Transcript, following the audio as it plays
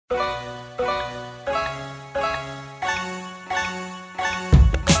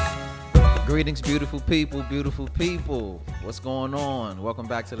Greetings, beautiful people. What's going on? Welcome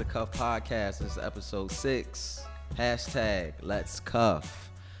back to the Cuff Podcast. This is episode 6. Hashtag Let's Cuff.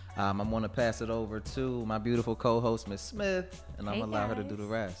 I'm going to pass it over to my beautiful co-host, Miss Smith, and I'm going to allow her to do the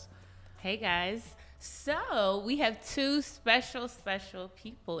rest. Hey, guys. So we have two special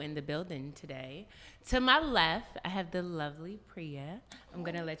people in the building today. To my left, I have the lovely Priya. I'm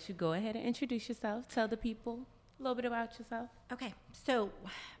going to let you go ahead and introduce yourself. Tell the people a little bit about yourself. Okay, so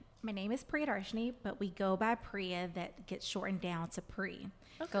my name is Priya Darshini, but we go by Priya. That gets shortened down to Pri.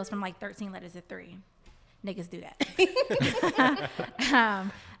 Okay. Goes from like 13 letters to 3. Niggas do that.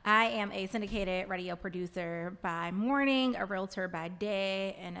 I am a syndicated radio producer by morning, a realtor by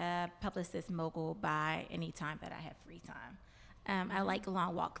day, and a publicist mogul by any time that I have free time. I like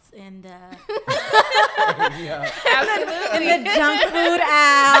long walks in the in the junk food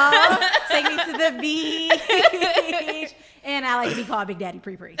aisle. Take me to the beach, and I like to be called Big Daddy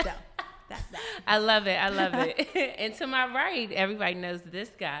Pri. So that's that. I love it. And to my right, everybody knows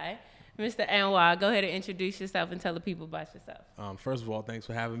this guy, Mr. Anwar. Go ahead and introduce yourself and tell the people about yourself. First of all, thanks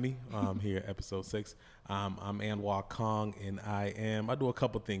for having me here at episode 6. I'm Anwar Kong, and I do a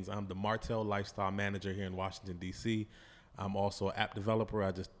couple things. I'm the Martell Lifestyle Manager here in Washington, D.C. I'm also an app developer.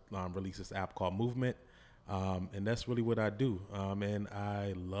 I just released this app called Movement, and that's really what I do. And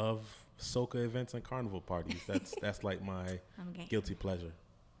I love soca events and carnival parties. That's like my guilty pleasure.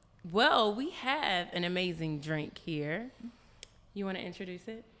 Well, we have an amazing drink here. You want to introduce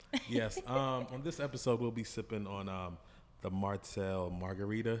it? Yes. On this episode, we'll be sipping on the Martell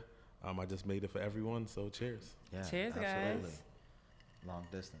Margarita. I just made it for everyone, so cheers. Yeah, cheers, absolutely. guys. Long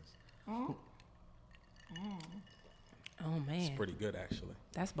distance. Oh, man. It's pretty good, actually.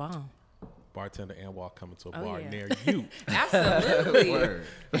 That's bomb. Bartender Anwar coming to a bar near you. Absolutely. Word.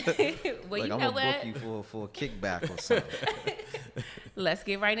 Well, like, you know I'm what? going to book you for a kickback or something. Let's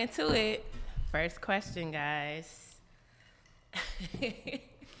get right into it. First question, guys.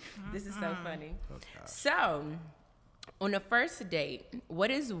 This is so funny. So, on the first date,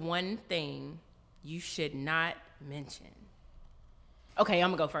 what is one thing you should not mention? Okay,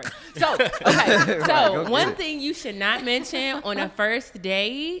 I'm gonna go first. So, one thing you should not mention on a first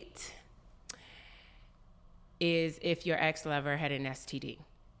date is if your ex-lover had an STD.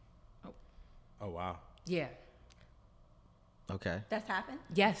 Oh, wow. Yeah. Okay. That's happened.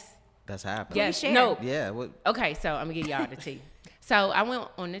 That's happening. Yes. No. Yeah. What? Okay, so I'm gonna give y'all the tea. So I went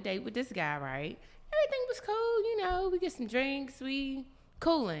on a date with this guy, right? Everything was cool, we get some drinks, we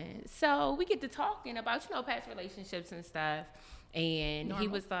coolin'. So we get to talking about, past relationships and stuff. And he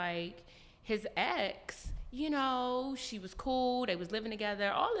was like, his ex, she was cool, they was living together,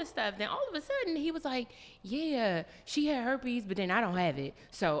 all this stuff. Then all of a sudden he was like, yeah, she had herpes, but then I don't have it.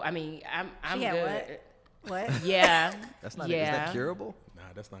 So I'm She good. had what? Yeah. That's not. Yeah. Is that curable? Nah,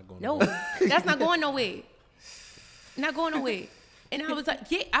 that's not going No, nowhere. that's not going nowhere. Not going nowhere. And I was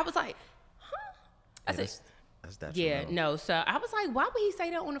like, huh? I said, that's detrimental. yeah, no. So I was like, why would he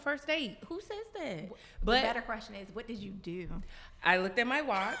say that on the first date? Who says that? The But better question is, what did you do? I looked at my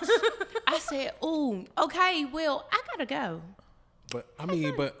watch. I said, "Ooh, okay, well, I gotta go." But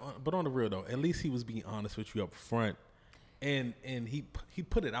but on the real though, at least he was being honest with you up front, and he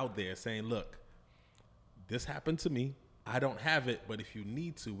put it out there saying, "Look, this happened to me. I don't have it, but if you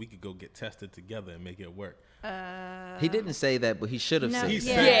need to, we could go get tested together and make it work." He didn't say that, but he should have No, said He that.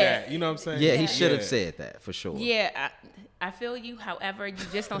 said that. You know what I'm saying? Yeah, he should have said that for sure. Yeah, I feel you. However, you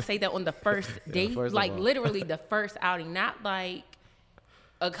just don't say that on the first date, first of like all. literally the first outing, not like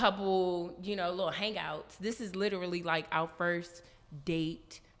a couple, little hangouts. This is literally like our first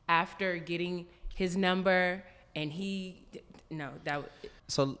date after getting his number, and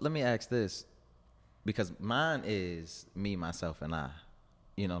So let me ask this, because mine is me, myself, and I.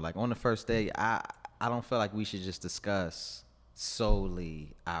 Like on the first date, I don't feel like we should just discuss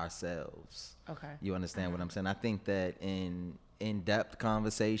solely ourselves. Okay. You understand what I'm saying? I think that in-depth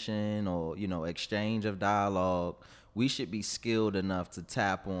conversation or, exchange of dialogue, we should be skilled enough to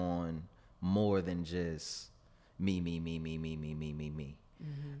tap on more than just me. Mm-hmm.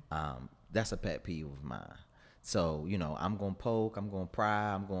 That's a pet peeve of mine. So, I'm going to poke, I'm going to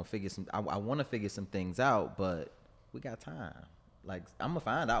pry, I'm going to figure I want to figure some things out, but we got time. Like, I'm going to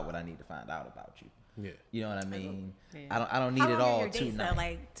find out what I need to find out about you. Yeah. You know what I mean? Yeah. I don't need it all tonight.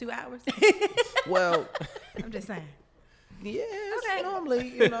 Like 2 hours? Well, I'm just saying. yeah, Okay.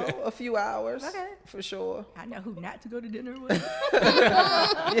 normally, a few hours. Okay. For sure. I know who not to go to dinner with.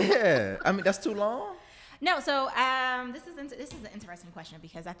 Yeah. I mean, that's too long. No, so this is an interesting question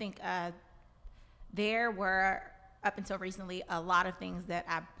because I think there were up until recently, a lot of things that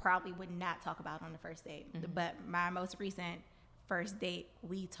I probably would not talk about on the first date. But my most recent first date,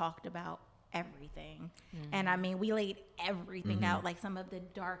 we talked about everything. And I mean, we laid everything out, like some of the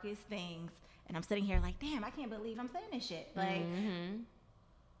darkest things. And I'm sitting here like, damn, I can't believe I'm saying this shit. Like,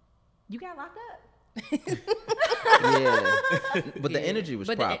 you got locked up. Yeah, but the energy was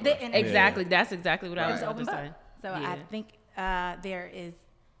proper. Exactly. That's exactly what I was Open about to book. say. So I think there is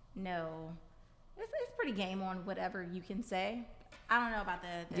no. It's pretty game on whatever you can say. I don't know about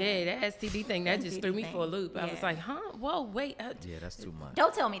the Yeah, that STD thing, that just STD threw me thing. I was Yeah. like, huh? Whoa, wait. Yeah, that's too much.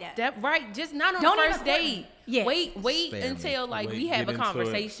 Don't tell me that. That right, just not on Don't the even first put- date. Yeah. Wait Spare me. until like Wait, we have get a into it.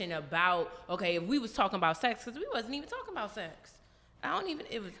 conversation about, okay, if we was talking about sex, because we wasn't even talking about sex.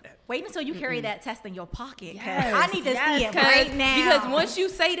 It was. Wait until you carry that test in your pocket. 'Cause Yes, I need to see it right now. Because once you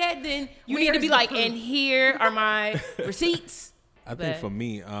say that, then you need to Where's be the like, proof? and here are my receipts. I think But- for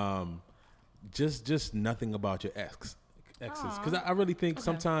me, just nothing about your exes, because I really think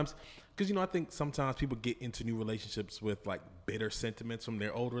sometimes, because I think sometimes people get into new relationships with like bitter sentiments from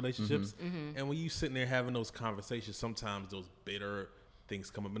their old relationships, and when you sitting there having those conversations, sometimes those bitter things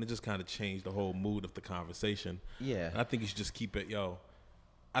come up, and it just kind of change the whole mood of the conversation. Yeah. And I think you should just keep it,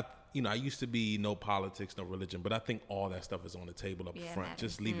 I used to be no politics, no religion, but I think all that stuff is on the table up Yeah, front. matters.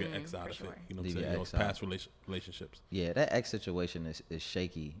 Just leave your ex out of sure. it. You know what I'm Leave saying? your Those ex out. past relationships. Yeah, that X situation is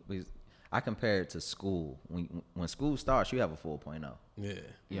shaky. Because I compare it to school. When school starts, you have a 4.0. Yeah.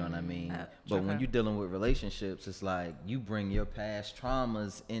 You know what I mean? But when you're dealing with relationships, it's like you bring your past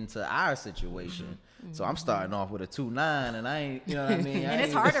traumas into our situation. So I'm starting off with a 2.9, and I ain't, you know what I mean? and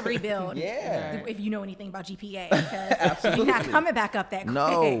it's hard to rebuild. Yeah. If you know anything about GPA, because you're not coming back up that quick.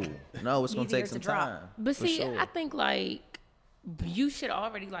 No, it's gonna Easier take some to drop. time. But for see, sure. I think like you should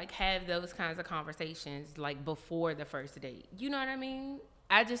already like have those kinds of conversations like before the first date. You know what I mean?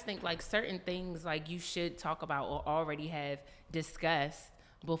 I just think like certain things like you should talk about or already have discussed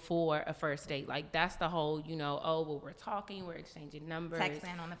before a first date. Like that's the whole, we're talking, we're exchanging numbers.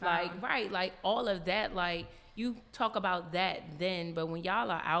 Texting on the phone. Like, right, like all of that, like you talk about that then, but when y'all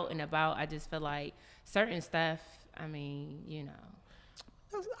are out and about, I just feel like certain stuff, I mean,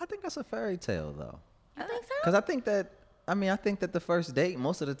 I think that's a fairy tale, though. I think so. Because I think that the first date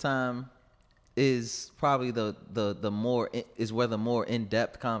most of the time is probably the more is where the more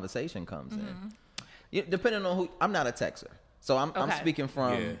in-depth conversation comes in. Depending on who, I'm not a texter, so I'm speaking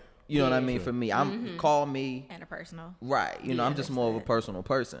from Yeah. you know what I mean. For me, I'm call me Interpersonal. right. I'm just more of a personal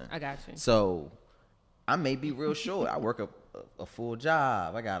person. I got you. So I may be real short. I work a full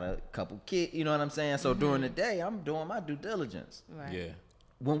job. I got a couple kids. You know what I'm saying? So during the day, I'm doing my due diligence. Right. Yeah.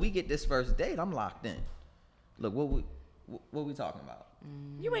 When we get this first date, I'm locked in. Look, what we talking about?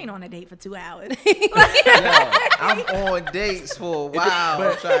 You ain't on a date for 2 hours. Yo, I'm on dates for a while.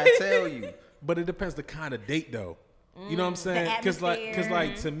 I'm trying to tell you. But it depends the kind of date, though. You know what I'm saying? Because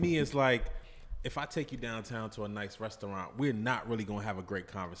like to me, it's like if I take you downtown to a nice restaurant, we're not really gonna have a great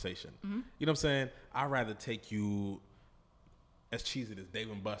conversation. You know what I'm saying? I'd rather take you, as cheesy as Dave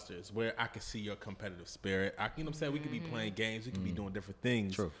and Buster's, where I can see your competitive spirit. You know what I'm saying? We could be playing games. We could be doing different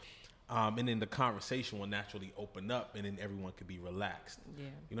things. True. And then the conversation will naturally open up, and then everyone could be relaxed. Yeah.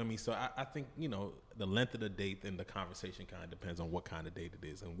 You know what I mean? So I think, the length of the date and the conversation kind of depends on what kind of date it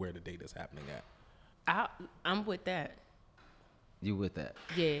is and where the date is happening at. I'm with that. You with that?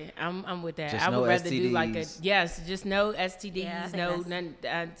 Yeah, I'm with that. Just I would no rather do like STDs. just no STDs, Yeah, I think no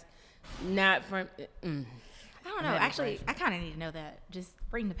that's- none, not from. I don't know. Never Actually, mind. I kind of need to know that. Just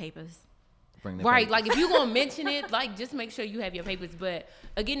bring the papers. Bring the Right, papers. like if you're gonna mention it, like just make sure you have your papers. But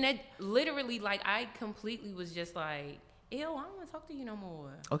again, that literally, like I completely was just like, ew, I don't want to talk to you no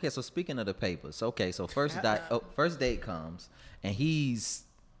more. Okay, so speaking of the papers, okay, so first date comes and he's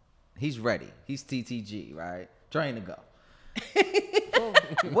ready. He's TTG, right? Trying to go.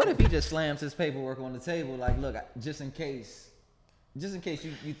 What if he just slams his paperwork on the table? Like, look, just in case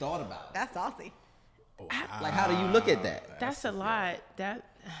you thought about it. That's saucy. Like, how do you look at that? That's a lot. That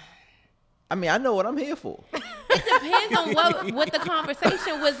I mean, I know what I'm here for. depends on what the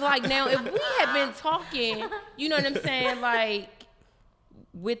conversation was like. Now, if we had been talking, you know what I'm saying, like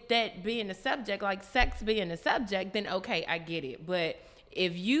with that being the subject, like sex being the subject, then okay, I get it. But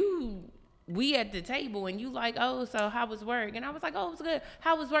if we at the table and you like, oh, so how was work? And I was like, oh, it was good.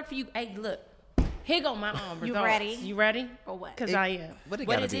 How was work for you? Hey, look, here go my results. You ready? You ready? Or what? Because I am. But it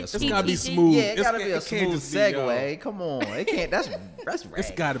What gotta is be it? a It's smooth- gotta be TTG? smooth. Yeah, it gotta be a it can't smooth just be, segue. Come on, it can't. That's It's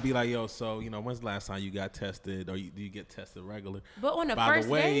rag. got to be like, yo, so, when's the last time you got tested, or do you get tested regular? But on the By first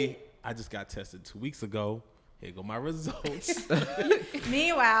the way, date? I just got tested 2 weeks ago. Here go my results.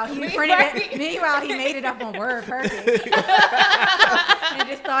 Meanwhile, he printed it. Meanwhile, he made it up on Word perfect. And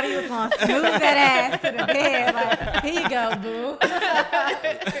just thought he was gonna smooth that ass to the bed. Like, here you go, boo.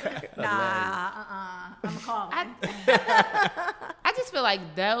 I'm calling. I just feel like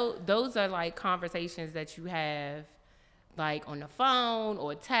those are like conversations that you have, like on the phone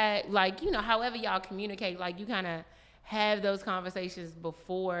or text, like, you know, however y'all communicate, like you kind of have those conversations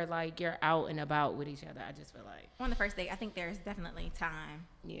before like you're out and about with each other. I just feel like On the first date, I think there's definitely time.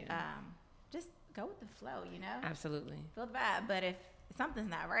 Yeah. Just go with the flow, you know? absolutely Feel the vibe. But if something's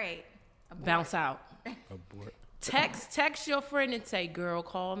not right, abort. bounce out. Abort. Text your friend and say, girl,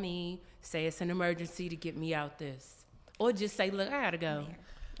 call me, say it's an emergency to get me out this, or just say, look, I gotta go.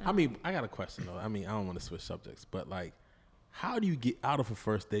 I mean, I got a question though. I mean, I don't want to switch subjects, but like, how do you get out of a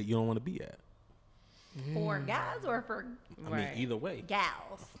first date you don't want to be at? For guys or for I mean, either way.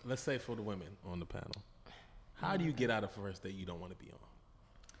 gals? Let's say for the women on the panel. How do you get out of a first date you don't want to be on?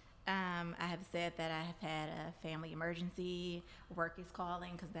 I have said that I have had a family emergency. Work is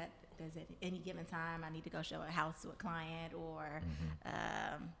calling because that there's at any given time I need to go show a house to a client or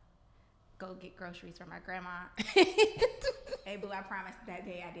go get groceries for my grandma. Hey, boo, I promise that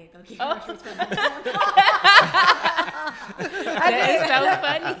day I did go get groceries for my grandma. That is so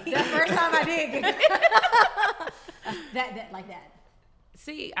funny. The first time I did get that like that.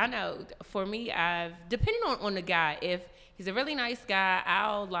 See, I know for me, depending on the guy, if he's a really nice guy,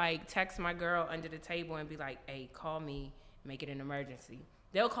 I'll like text my girl under the table and be like, hey, call me, make it an emergency.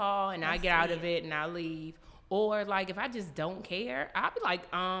 They'll call and I get out of it and I'll leave. Or like if I just don't care, I'll be like,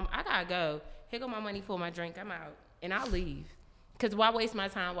 I gotta go. Here go my money for my drink. I'm out. And I'll leave. Cause why waste my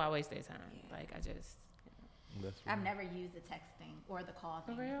time? Why waste their time? Yeah. Like I just I've never used the texting or the call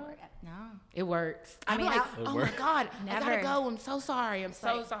thing before. No. it works. I I mean, mean, like, I'll- oh my God, I Never. gotta go. I'm so sorry. I'm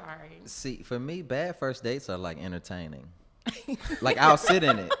so sorry. See, for me, bad first dates are like entertaining. Like I'll sit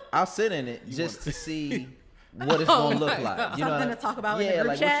in it. I'll sit in it just to see what it's gonna look like. You know, Something to talk about in the yeah, group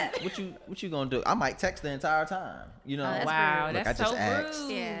like chat. what you gonna do? I might text the entire time. You know, that's Wow, rude. Like, that's I just so asked.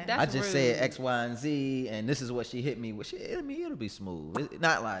 rude. Yeah. That's I just rude. said X, Y, and Z, and this is what she hit me with. I mean, it'll be smooth. It's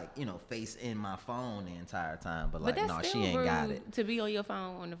not like, you know, face in my phone the entire time, but like, But that's no, still she ain't rude got it. to be on your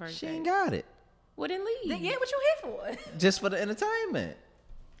phone on the first She date. ain't got it. Well, then leave. Then, yeah, what you here for? Just for the entertainment.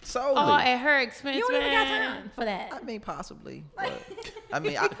 Solely. Oh, at her expense, You don't even got man. time for that. I mean, possibly. But, I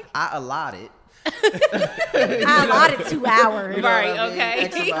mean, I allot it. I allotted 2 hours. You know Right, what I mean? okay.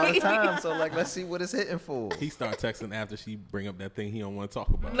 X amount of time. So, like, let's see what it's hitting for. He start texting after she bring up that thing he don't want to talk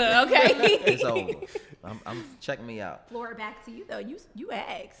about. Look, okay. It's over. I'm check me out. Floor back to you though. You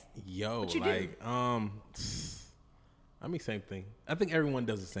asked. Yo, What you like, I mean, same thing. I think everyone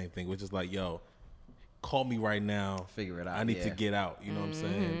does the same thing, which is like, yo, call me right now. Figure it out, I need to yeah. get out. You know what I'm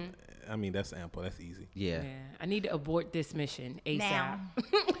saying? I mean, that's ample. That's easy. Yeah. Yeah, I need to abort this mission ASAP. Now.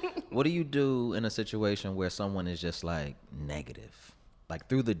 What do you do in a situation where someone is just like negative? Like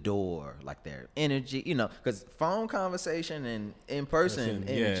through the door, like their energy, you know, because phone conversation and in person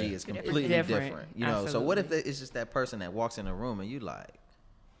Listen, yeah. energy is completely Different. different. You know, so what if Absolutely. it's just that person that walks in the room and you like,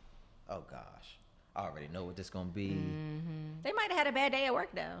 oh gosh, I already know what this gonna be. They might have had a bad day at work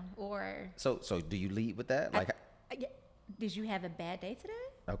though, or So do you lead with that? Like, yeah, did you have a bad day today?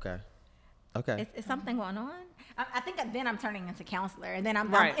 okay. Is something going on? I think then I'm turning into counselor, and then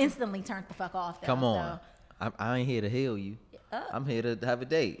I'm Right. instantly turned the fuck off. Though, Come on, so- I ain't here to heal you. I'm here to have a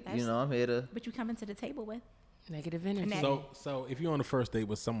date. You know, I'm here to. What you coming to the table with? Negative energy. Neg- So if you're on a first date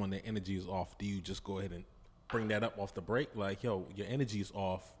with someone that energy is off, do you just go ahead and bring that up off the break? Like, yo, your energy is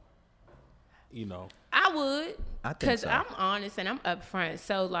off. You know, I would, I think because so. I'm honest and I'm upfront.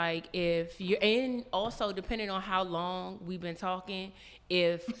 So like, if you're in, also depending on how long we've been talking,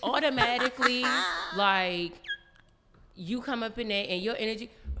 if automatically like you come up in there and your energy,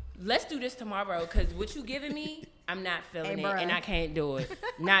 let's do this tomorrow, because what you giving me, I'm not feeling Hey, it, and bruh. I can't do it.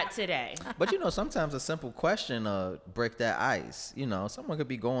 Not today. But you know, sometimes a simple question break that ice. You know, someone could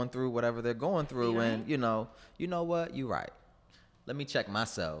be going through whatever they're going through, and you know what? You're right. Let me check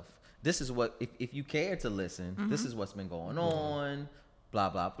myself. This is what, if you care to listen, this is what's been going on. Blah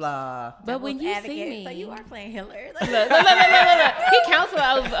blah blah. But when Devil's you see advocate, me, so you are playing Hitler. look, he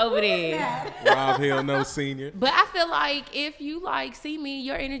counselor over there. Rob Hill, no senior. But I feel like if you like see me,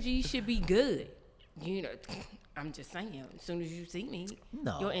 your energy should be good. You know, I'm just saying. As soon as you see me,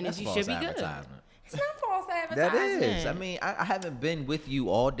 No, your that's energy false should be good. advertisement. It's not false That advertisement. is. I mean, I haven't been with you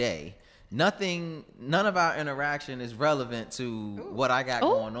all day. None of our interaction is relevant to what I got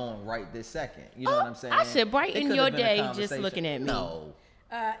going on right this second. You know what I'm saying? I should It brighten could your have been a day just conversation. looking at me. No.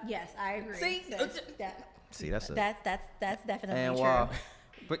 Yes, I agree. See? That's See, that's a that's definitely and true. while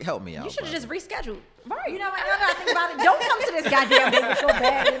Help me out. You should have brother. just rescheduled. Right. You know what? Now that I think about it, don't come to this goddamn baby so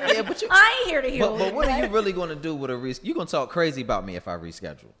bad. You know? Yeah, but I ain't here to heal. But what are you really going to do with a reschedule? You going to talk crazy about me if I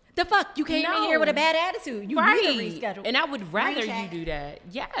reschedule? The fuck? You came in here with a bad attitude. You need to reschedule. And I would rather you Recheck. do that.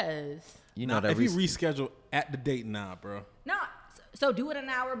 Yes. You know Nah, that if you reschedule at the date, bro. No. So do it an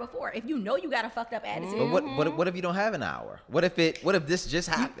hour before. If you know you got a fucked up attitude. But what if you don't have an hour? What if this just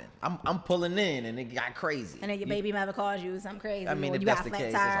happened? I'm pulling in and it got crazy. And then your baby mother calls you something crazy. I mean, or if you that's got the a flat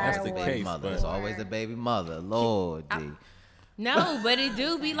case, tire. it's always the or- baby case, mother. but- It's always the baby mother. Lord, D. No, but it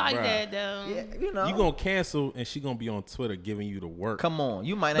do be like Bruh. that though. Yeah, you know. You gonna cancel and she gonna be on Twitter giving you the work. Come on,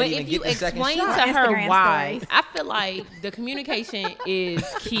 you might not But even if you get the second explain shot. to her Instagram why, stories. I feel like the communication is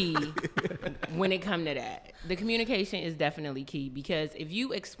key when it come to that. The communication is definitely key because if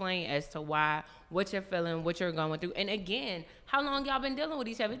you explain as to why, what you're feeling, what you're going through, and again, how long y'all been dealing with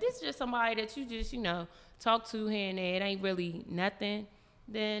each other. If this is just somebody that you just, talk to here and there, it ain't really nothing,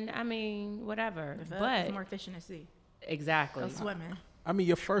 then, I mean, whatever. But it's more efficient to see. exactly. Go swimming. I mean,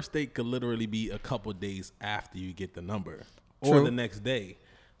 your first date could literally be a couple days after you get the number, True. or the next day.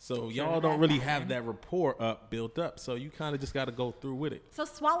 So y'all don't really have that rapport built up. So you kind of just got to go through with it. So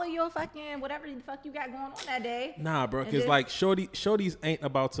swallow your fucking whatever the fuck you got going on that day. Nah, bro, And because just- like shorties ain't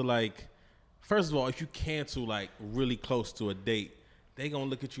about to like. First of all, if you cancel like really close to a date, they gonna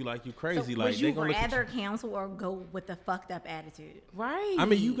look at you like you So crazy. Like would they you gonna look at rather you. cancel or go with the fucked up attitude? Right. I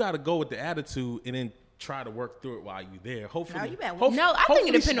mean, you got to go with the attitude and then try to work through it while you there. Hopefully, No, you better- No, I think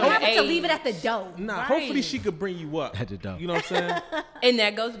it depends on You the have to age. leave it at the door. Nah, Right. hopefully she could bring you up. At the door. You know what I'm saying? And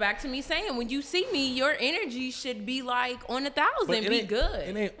that goes back to me saying, when you see me, your energy should be like on 1,000, But be ain't-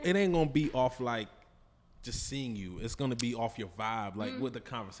 good. It ain't gonna be off like just seeing you. It's gonna be off your vibe, like what the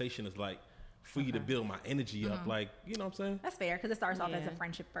conversation is like for you to build my energy up. Like, you know what I'm saying? That's fair because it starts off as a Yeah.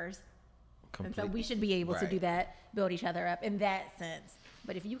 friendship first. And so Completely. we should be able to do Right. that, build each other up in that sense.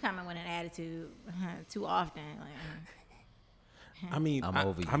 But if you come in with an attitude too often, like, I mean, I'm I,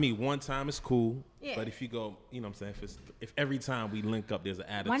 over you. I mean, one time it's cool, Yeah. but if you go, you know what I'm saying? If every time we link up, there's an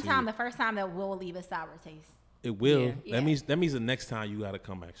attitude. one time, the first time that will leave a sour taste. it will. Yeah. Yeah. That means the next time you got to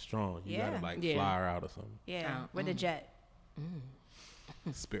come back strong. You got Yeah. to like Yeah. fly her out or something. Yeah, with a jet.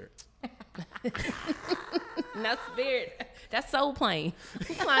 Spirit. No spirit. That's Soul Plane.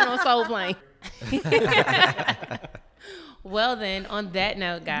 Who's flying on Soul Plane? Well, then, on that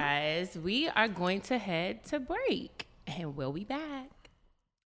note, guys, we are going to head to break, and we'll be back.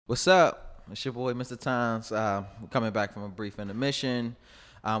 What's up? It's your boy, Mr. Times. We're coming back from a brief intermission.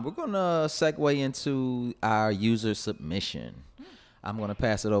 We're gonna segue into our user submission. I'm gonna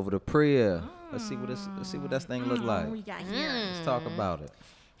pass it over to Priya. Let's see what that thing look like. What we got here? Let's talk about it.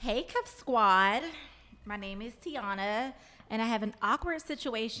 Hey, Cuff Squad. My name is Tiana, and I have an awkward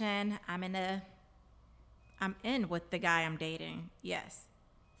situation. I'm in with the guy I'm dating. Yes.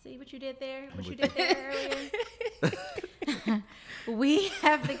 See what you did there? What you did there earlier? We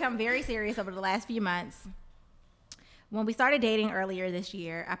have become very serious over the last few months. When we started dating earlier this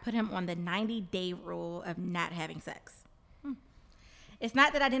year, I put him on the 90-day rule of not having sex. It's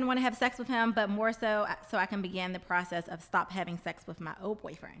not that I didn't want to have sex with him, but more so I can begin the process of stop having sex with my old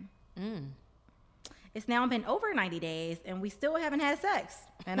boyfriend. It's now been over 90 days, and we still haven't had sex.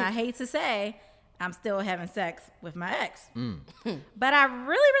 And I hate to say, I'm still having sex with my ex. But I really,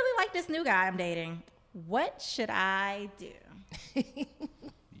 really like this new guy I'm dating. What should I do?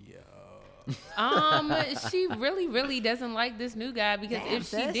 She really, really doesn't like this new guy because Damn, if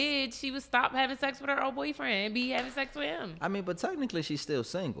she sis. did, she would stop having sex with her old boyfriend and be having sex with him. I mean, but technically she's still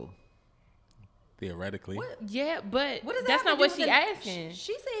single. Theoretically. Yeah, but What does that's that not have what to do she with asking.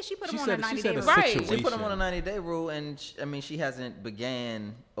 She said she put She him said- on a she 90-day said a rule. Right. situation. She put him on a 90-day rule, and she hasn't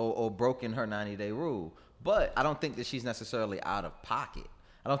began or broken her 90-day rule. But I don't think that she's necessarily out of pocket.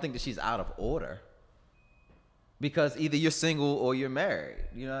 I don't think that she's out of order. Because either you're single or you're married.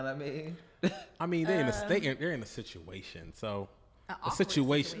 You know what I mean? I mean, they're in a situation. So a awkward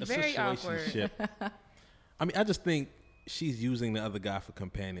situation, a Very awkward. situationship. I mean, I just think she's using the other guy for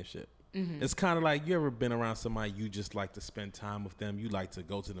companionship. It's kind of like you ever been around somebody you just like to spend time with them. You like to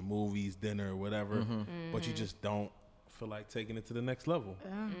go to the movies, dinner, or whatever, but you just don't feel like taking it to the next level.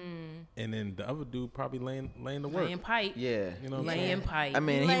 And then the other dude probably laying the work. Laying pipe. Yeah. You know what I'm Laying saying? pipe. I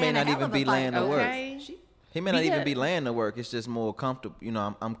mean, he Laying may a not hell even of a be pipe. laying the work. Okay. He may not even Because- be laying the work. It's just more comfortable. You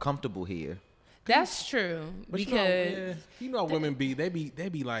know, I'm comfortable here. That's true. But Because you know how women be. They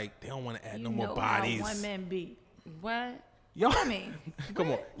be like they don't want to add no more know bodies. How women be. what? Y'all, I mean,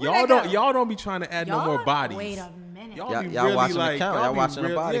 come on, where y'all that go? y'all don't be trying to add no more bodies. Wait a minute. Y'all- be y'all watching the count. Y'all be watching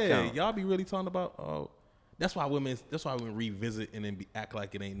the body yeah, count. Y'all be really talking about. Oh, that's why women revisit and then act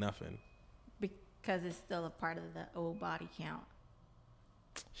like it ain't nothing. Because it's still a part of the old body count.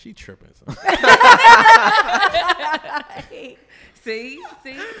 She tripping. Son. See,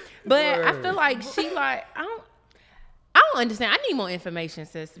 but I feel like she like I don't understand. I need more information,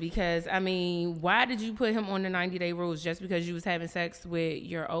 sis, because I mean, why did you put him on the 90-day rules just because you was having sex with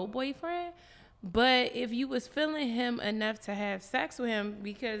your old boyfriend? But if you was feeling him enough to have sex with him,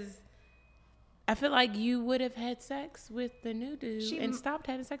 because I feel like you would have had sex with the new dude and stopped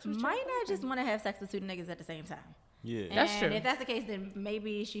having sex with Might not just want to have sex with two niggas at the same time. Yeah. And That's true. if that's the case, then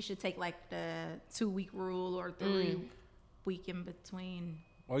maybe she should take like the 2-week rule or 3-week in between.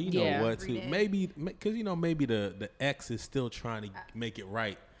 Or you know Yeah. what, too? Maybe, because, you know, maybe the ex is still trying to make it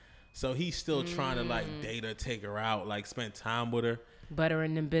right. So he's still trying to, like, date her, take her out, like, spend time with her. butter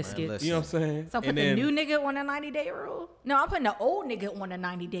and them biscuits. listen. You know what I'm saying? So put the new nigga on a 90-day rule? No, I'm putting the old nigga on a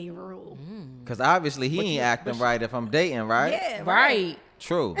 90-day rule. Because obviously he ain't acting right if I'm dating, right? Yeah, Right.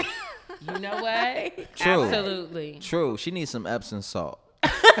 True. You know what? True. Absolutely. True. She needs some Epsom salt.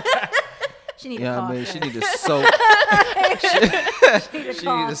 She need You to know call what I mean? She sex. need to soak. She need to She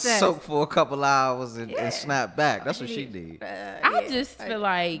call need to sex. soak for a couple hours and snap back. That's what she need. I just feel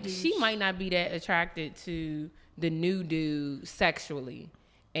like she might not be that attracted to the new dude sexually.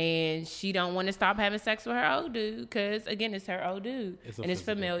 And she don't want to stop having sex with her old dude because, again, it's her old dude. It's a And it's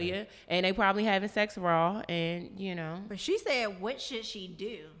physical familiar. thing. And they probably having sex raw. And, you know. But she said, what should she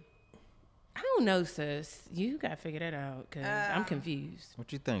do? I don't know, sis. You got to figure that out because I'm confused.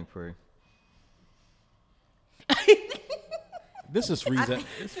 What you think, Pri? This is reason.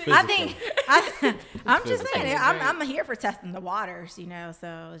 It's physical. I think, I'm just saying, Physical. I'm here for testing the waters, you know,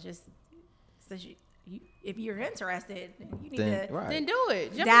 so it's just, so if you're interested, then you need Then, to right. Then do it.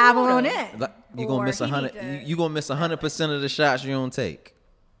 Jump in dive the water. on in. Like, you Or gonna miss he need 100. to- You gonna miss 100% of the shots you don't take,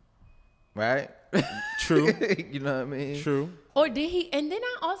 right? True. You know what I mean? True. Or did he? And then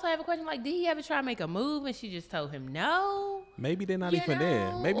I also have a question like, did he ever try to make a move and she just told him no? Maybe they're not You even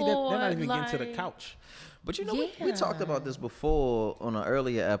there. know, Maybe they're not or even getting to the like- couch. But you know, we talked about this before on an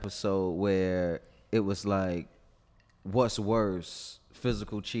earlier episode where it was like, what's worse,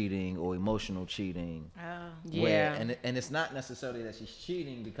 physical cheating or emotional cheating? Yeah. Where, and it's not necessarily that she's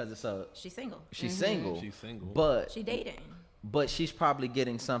cheating because She's single. she's single. She's single. But She dating. she's probably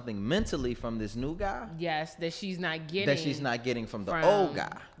getting something mentally from this new guy Yes, that she's not getting. that she's not getting from the from old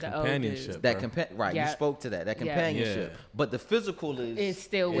guy. the old Companionship. dude. That bro. right, Yeah. you spoke to that companionship. Yeah. But the physical is It's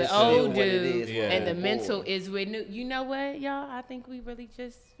still with still old what it dude, is with and the old mental boy. is with new. You know what, y'all? I think we really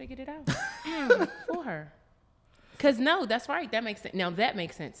just figured it out for her. Cause no, that's right. That makes sense. Now that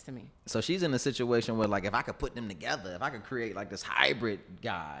makes sense to me. So she's in a situation where, like, if I could put them together, if I could create like this hybrid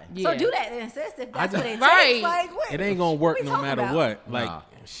guy, Yeah. So do that then, sis, if that's what it Right. takes. Like, what? It ain't gonna work what we no talking matter about? what. Like Nah.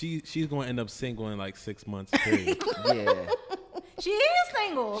 she's gonna end up single in like 6 months. Period. yeah. She is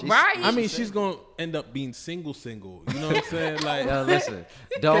single. Right. I mean, she's gonna end up being single. You know what I'm saying? Like, Yo, listen,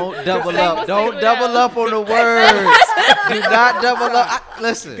 don't double Single, up. Don't single double out. up on the words. Do not double up.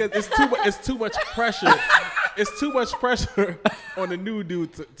 Listen, because it's too much pressure. It's too much pressure on the new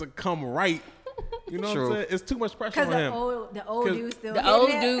dude to come right. You know True. what I'm saying? It's too much pressure Because on him. the old 'Cause dude still The getting old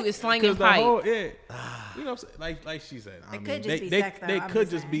it. dude is slanging Because the pipe. whole, yeah, you know what I'm saying? Like she said, I It mean, could just they, be they, sex, though, they I'm could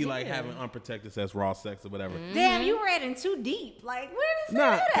just just be saying. like having unprotected sex, raw sex, or whatever. Damn, you ran in too deep. Like, where does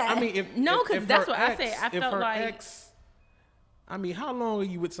Nah, that at? I mean, if No, if- 'cause if that's her what I ex- said. I if felt her like- ex, I mean, how long are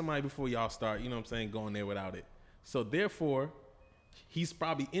you with somebody before y'all start? You know what I'm saying? Going there without it. So therefore, he's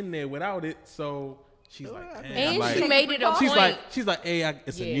probably in there without it. So she's like, damn, And like, she made it a she's point. like, hey,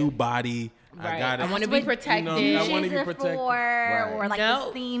 it's a Yeah. new body. I Right. got it. I wanna That's be what protected. You know, I dishes wanna be are protected. for, Right. or like No.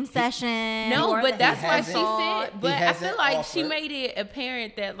 the steam session. No, or but the that's why hand she salt. said. But I hasn't feel like she offered. made it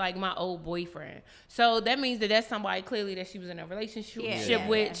apparent that like my old boyfriend. So that means that that's somebody clearly that she was in a relationship Yeah.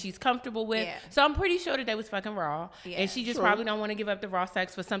 with. Yeah. She's comfortable with. Yeah. So I'm pretty sure that they was fucking raw, Yeah. and she just True. probably don't want to give up the raw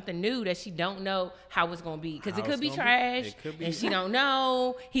sex for something new that she don't know how it's gonna be because it How could it's be gonna be. trash, It could be. and she don't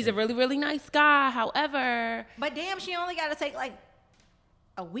know. He's a really really nice guy. However, But damn, she only got to take like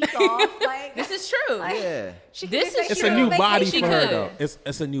a week off. Like, this is true. yeah. she could this just is take It's you a on new body vacation. for her could. though.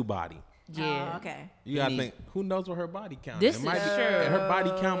 It's a new body. yeah. Oh, okay. You gotta It think. Who knows what her body count? This It might is be, true. Her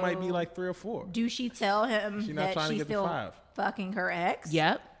body count might be like 3 or 4. Do she tell him She not that trying to she's get to still 5. fucking her ex?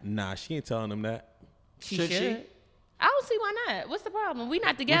 Yep. Nah, she ain't telling him that. She Should should. she? I don't see why not. What's the problem? We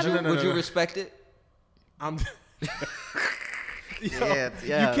not together. Would you respect it? I'm. Yeah, you that's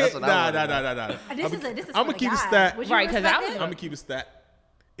can't. what I Nah. This I'm is gonna for the keep a guys. stat. Would you Right, 'cause I respect was- it? I'm gonna keep a stat.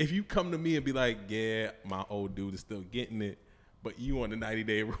 If you come to me and be like, "Yeah, my old dude is still getting it," but you on the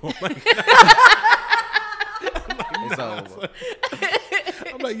 90-day rule, like, It's over.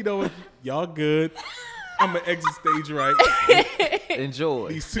 I'm like, you know what? Y'all good. I'm gonna exit stage right. Enjoy.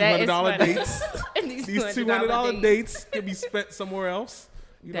 These That is $200 funny. dates. These These $200 dates can be spent somewhere else.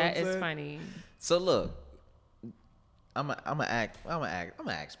 You know what That I'm is saying? funny. So look, I'm gonna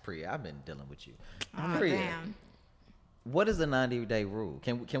ask Priya. I've been dealing with you. Oh, Priya, damn. what is a 90-day rule?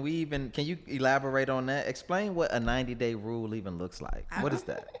 Can you elaborate on that? Explain what a 90-day rule even looks like. What is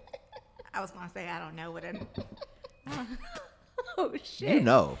that? I was gonna say I don't know what an. Oh shit. You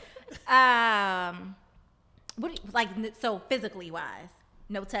know. What so physically wise,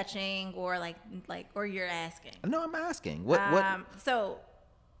 no touching or or you're asking. No, I'm asking. What? So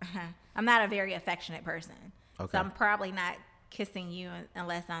I'm not a very affectionate person. Okay. So I'm probably not kissing you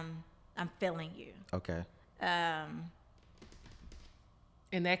unless I'm feeling you. Okay.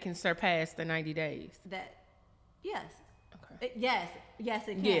 And that can surpass the 90 days. That yes. Okay. Yes,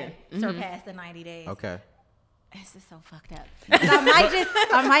 it can Yeah. surpass the 90 days. Okay. This is so fucked up. 'Cause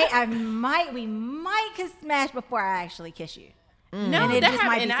we might kiss smash before I actually kiss you. No, And it that just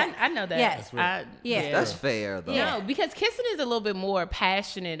might happened. be sex. I know that. Yes. Yeah. That's fair though. Yeah. No, because kissing is a little bit more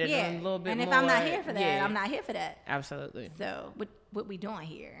passionate and Yeah. a little bit and if more. I'm not here for that, yeah. I'm not here for that. Absolutely. So what we doing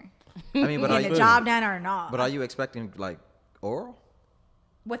here? I mean, but are Getting the you, job done or not? but are you expecting like oral?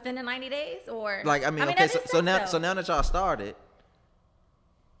 Within the 90 days or Like, I mean, okay, that is so sex, though. now that y'all started,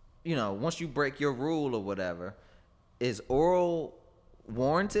 you know, once you break your rule or whatever, is oral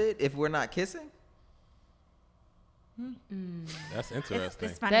warranted if we're not kissing? That's interesting.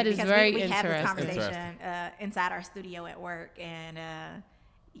 It's funny That is because very we had this interesting. conversation inside our studio at work, and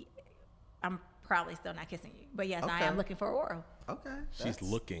I'm probably still not kissing you, but yes, I Okay. am looking for oral. Okay. She's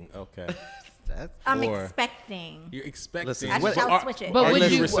looking. Okay. That's I'm Or- expecting. You're expecting. Listen, I what- shall are- switch it. But Hey, would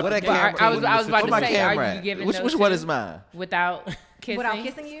listen, you? what but camera- I was about what my to say, camera are at? you giving Which those one to is mine? without kissing? Without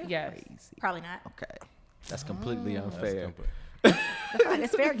kissing you? Yes. Probably not. Okay. That's completely That's unfair. compl-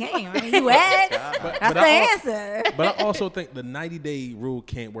 It's fair game. I mean, you asked. That's but the I answer. But I also think the 90-day rule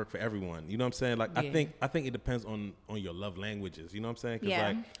can't work for everyone. You know what I'm saying? Like Yeah. I think it depends on your love languages. You know what I'm saying? 'Cause Yeah.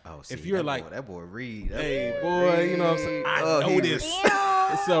 like Oh, see, if you're that like, boy, that boy Reed. That hey boy, you know what I'm saying? I Oh, know he this. Ew.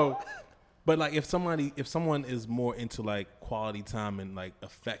 So, but like if someone is more into like quality time and like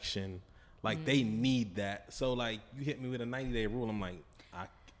affection, like they need that. So like you hit me with a 90-day rule, I'm like,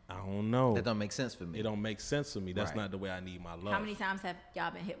 I don't know. That don't make sense for me. It don't make sense to me. That's Right. not the way I need my love. How many times have y'all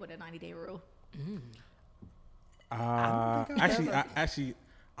been hit with a 90-day rule? Actually,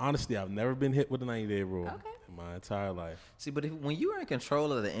 honestly, I've never been hit with a 90-day rule Okay. in my entire life. See, but when you're in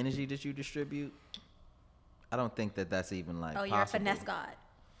control of the energy that you distribute, I don't think that that's even like Oh, possible. you're a finesse god.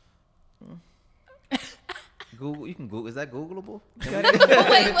 Google, you can Google. Is that Googleable?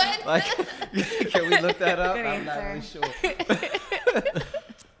 Wait, what? Like, can we look that up? Good I'm not answer. really sure.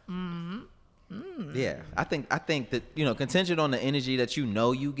 Yeah, I think that, you know, contingent on the energy that you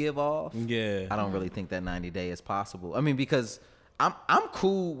know you give off. Yeah. I don't really think that 90 day is possible. I mean, because I'm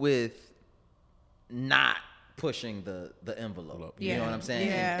cool with not pushing the envelope. You know what I'm saying?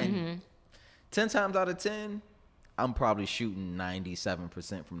 Yeah. And 10 times out of 10, I'm probably shooting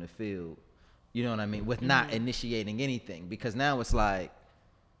 97% from the field. You know what I mean? With not initiating anything, because now it's like,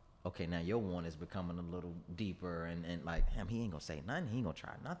 okay, now your one is becoming a little deeper and like, damn, he ain't gonna say nothing. He ain't gonna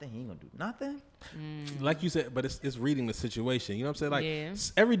try nothing. He ain't gonna do nothing. Like you said, but it's reading the situation. You know what I'm saying? Like Yeah.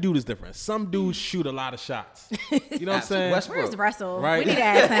 every dude is different. Some dudes shoot a lot of shots. You know what I'm saying? Westbrook. Where's Russell? Right. We need to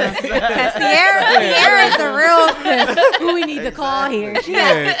ask him. 'Cause Sierra is the real who we need to call here. She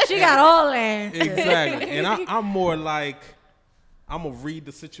got all the answers. Exactly. And I'm more like, I'm gonna read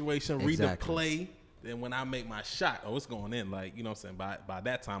the situation, read the Exactly. play. Then when I make my shot, it's going in. Like, you know what I'm saying? By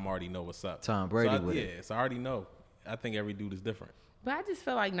that time, I already know what's up. Tom Brady so with it. so I already know. I think every dude is different. But I just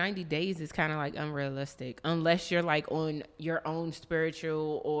feel like 90 days is kind of like unrealistic unless you're like on your own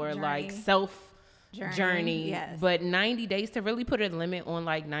spiritual or like Journey. self Journey, journey. yes. But 90 days to really put a limit on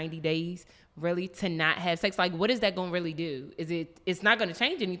like 90 days really to not have sex. Like, what is that going to really do? It's not going to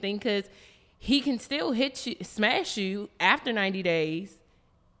change anything because he can still hit you, smash you after 90 days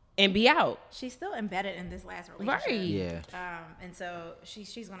and be out. She's still embedded in this last relationship. Right. Yeah. And so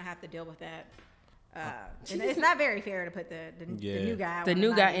she's gonna have to deal with that. And it's not very fair to put the new guy. The on new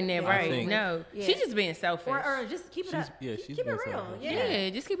guy 90 in there, days. right? think- No, Yeah. she's just being selfish. Or just keep it up. she's keep it being real. selfish. Yeah.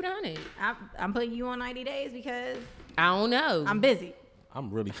 Just keep it on it. I'm putting you on 90 days because I don't know. I'm busy. I'm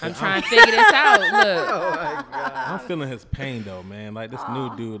really. I'm trying to figure this out. Look. I'm feeling his pain though, man. Like this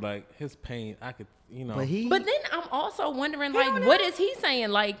new dude, like his pain. I could, you know. But then I'm also wondering, like, what is he saying?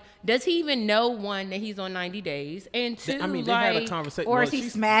 Like, does he even know, one, that he's on 90 days? And two, I mean, they like, had a conversation. Or well, is he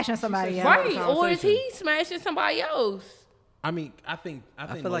she's- smashing somebody else? right? a Or is conversation. he smashing somebody else? I mean, I think feel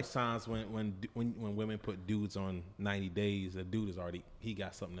most like- times when women put dudes on 90 days, a dude is already he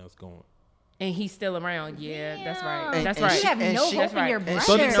got something else going. and he's still around. Yeah, that's right. And- that's and right. You have And no she- hope that's in right. your And brother.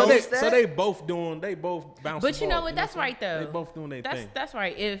 she So knows they that. both bounce. But you know the ball, what? That's what I'm right saying? though. They both doing their thing. That's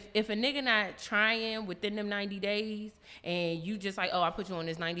right. If a nigga not trying within them 90 days, and you just like, oh, I put you on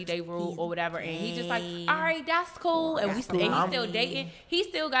this 90-day rule or whatever, and he just like, all right, that's cool, and he's still dating. He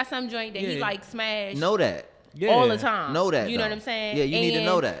still got some joint that he Yeah. like smash. Know that. Yeah. All the time. Know that, You know though. what I'm saying? Yeah, you need to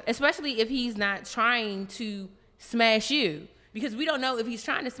know And that. Especially if he's not trying to smash you. Because we don't know if he's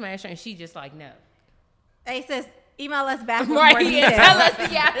trying to smash her and she just like, no. Hey, sis, email us back with Right, more yeah, details. tell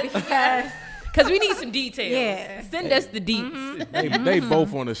us yes. Because we need some details. Yeah. Send us the deets. They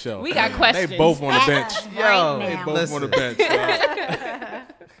both on the shelf. We got man. questions. They both on the bench. Yo, Right They now. both on the bench.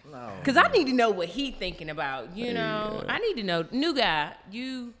 Because I need to know what he thinking about, you know. I need to know. New guy,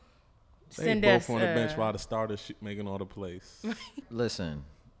 you They send both us. on the bench while the starters making all the plays. Listen,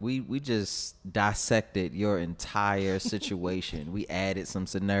 we just dissected your entire situation. We added some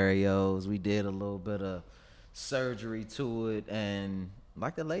scenarios. We did a little bit of surgery to it, and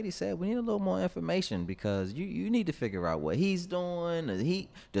like the lady said, we need a little more information because you need to figure out what he's doing.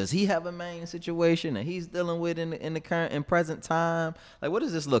 Does he have a main situation that he's dealing with in the current and present time? Like, what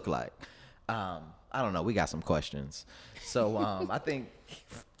does this look like? I don't know. We got some questions, so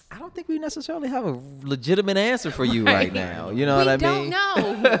I don't think we necessarily have a legitimate answer for you right now. You know what I mean? We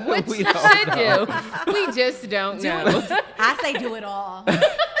don't know what We you don't should do. We just don't know. I say do it all.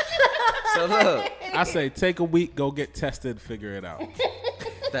 So look, I say take a week, go get tested, figure it out.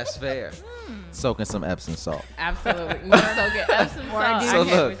 that's fair. Soaking some Epsom salt. Absolutely. No, so good. Epsom salt. So I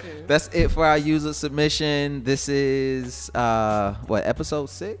get look, with you. that's it for our user submission. This is episode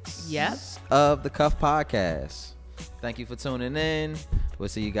 6? Yep. Of the Cuff Podcast. Thank you for tuning in. We'll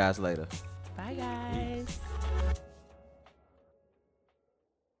see you guys later. Bye, guys.